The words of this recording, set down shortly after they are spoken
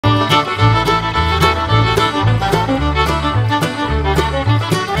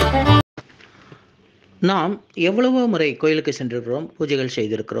நாம் எவ்வளவோ முறை கோயிலுக்கு சென்றிருக்கிறோம், பூஜைகள்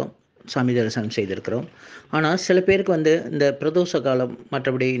செய்திருக்கிறோம், சாமி தரிசனம் செய்திருக்கிறோம். ஆனா, சில பேருக்கு இந்த பிரதோஷ காலம்,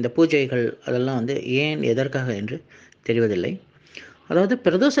 மற்றபடி இந்த பூஜைகள் அதெல்லாம் ஏன், எதற்காக என்று தெரிவதில்லை. அதாவது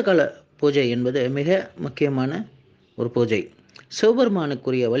பிரதோஷ கால பூஜை என்பது மிக முக்கியமான ஒரு பூஜை.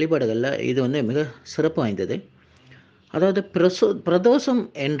 சிவபெருமானுக்குரிய வழிபாடுகள்ல இது மிக சிறப்பு வாய்ந்தது. அதாவது பிரதோஷம்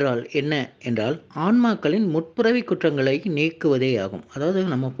என்றால் என்ன என்றால், ஆன்மாக்களின் முற்பிறவி குற்றங்களை நீக்குவதே ஆகும். அதாவது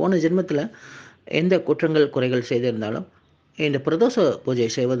நம்ம போன ஜென்மத்தில எந்த குற்றங்கள், குறைகள் செய்திருந்தாலும், இந்த பிரதோஷ பூஜை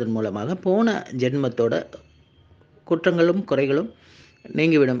செய்வதன் மூலமாக போன ஜென்மத்தோட குற்றங்களும், குறைகளும்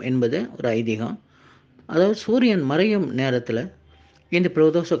நீங்கிவிடும் என்பது ஒரு ஐதீகம். அதாவது சூரியன் மறையும் நேரத்தில இந்த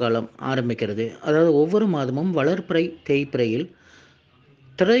பிரதோஷ காலம் ஆரம்பிக்கிறது. அதாவது ஒவ்வொரு மாதமும் வளர்பிறை, தேய்பிறையில்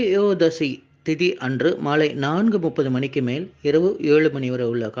திரையோதசி திதி அன்று மாலை 4:30 மணிக்கு மேல் இரவு 7 மணி வரை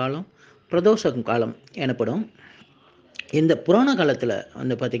உள்ள காலம் பிரதோஷ காலம் எனப்படும். இந்த புராண காலத்தில்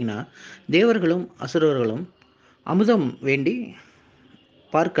பார்த்திங்கன்னா, தேவர்களும் அசுரர்களும் அமுதம் வேண்டி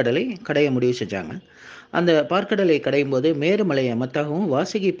பார்க்கடலை கடைய முடிவு செஞ்சாங்க. அந்த பார்க்கடலை கடையும் போது மேருமலையை மத்தாகவும்,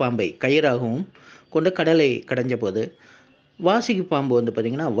 வாசுகி பாம்பை கயிறாகவும் கொண்டு கடலை கடைஞ்ச போது, வாசுகி பாம்பு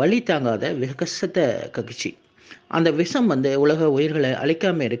பார்த்திங்கன்னா வலி தாங்காத விஷத்தை கக்கிச்சு. அந்த விஷம் உலக உயிர்களை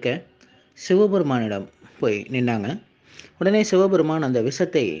அழிக்காமல் இருக்க சிவபெருமானிடம் போய் நின்னாங்க. உடனே சிவபெருமான் அந்த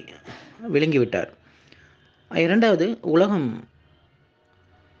விஷத்தை விழுங்கிவிட்டார். இரண்டாவது, உலகம்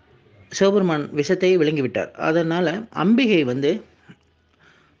சிவபெருமான் விஷத்தை விழுங்கிவிட்டார். அதனால் அம்பிகை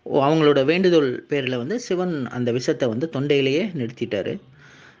அவங்களோட வேண்டுதல் பேரில் சிவன் அந்த விஷத்தை தொண்டையிலேயே நிறுத்திட்டார்.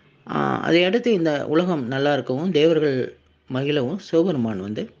 அதை அடுத்து இந்த உலகம் நல்லா இருக்கவும், தேவர்கள் மகிழவும்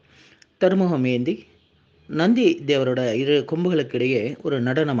சிவபெருமான் தருமுகம் ஏந்தி நந்தி தேவரோட 2 கொம்புகளுக்கு இடையே ஒரு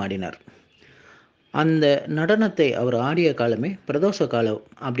நடனம் ஆடினார். அந்த நடனத்தை அவர் ஆடிய காலமே பிரதோஷ காலம்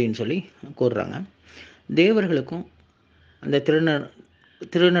அப்படின்னு சொல்லி கூறுறாங்க. தேவர்களுக்கும் அந்த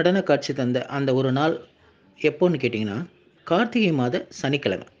திருநடன காட்சி தந்த அந்த ஒரு நாள் எப்போன்னு கேட்டிங்கன்னா, கார்த்திகை மாத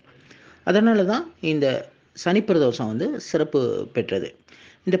சனிக்கிழமை. அதனால தான் இந்த சனி பிரதோஷம் சிறப்பு பெற்றது.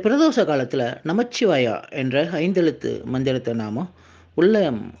 இந்த பிரதோஷ காலத்தில் நமச்சிவாயா என்ற 5 எழுத்து மந்திரத்தை நாம்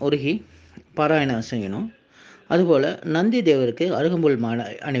உள்ளம் உருகி பாராயணம் செய்யணும். அதுபோல் நந்தி தேவருக்கு அருகம்புல் மாலை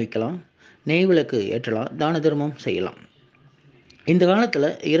அணிவிக்கலாம், நெய் விளக்கு ஏற்றலாம், தான தர்மம் செய்யலாம். இந்த காலத்தில்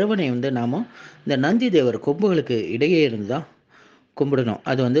இறைவனை நாம் இந்த நந்தி தேவர் கொம்புகளுக்கு இடையே இருந்து தான் கும்பிடணும்.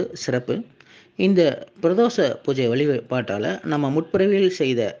 அது சிறப்பு. இந்த பிரதோஷ பூஜை வழிபாட்டால் நம்ம முற்பிறவியில்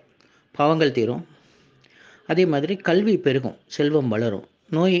செய்த பாவங்கள் தீரும். அதே மாதிரி கல்வி பெருகும், செல்வம் வளரும்,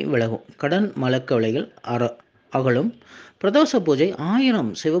 நோய் விலகும், கடன் மலக்கவலைகள் அகலும். பிரதோஷ பூஜை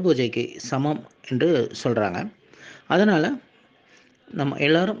 1000 சிவ பூஜைக்கு சமம் என்று சொல்கிறாங்க. அதனால் நம்ம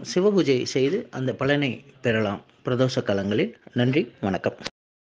எல்லாரும் சிவ பூஜை செய்து அந்த பலனை பெறலாம் பிரதோஷ காலங்களில். நன்றி, வணக்கம்.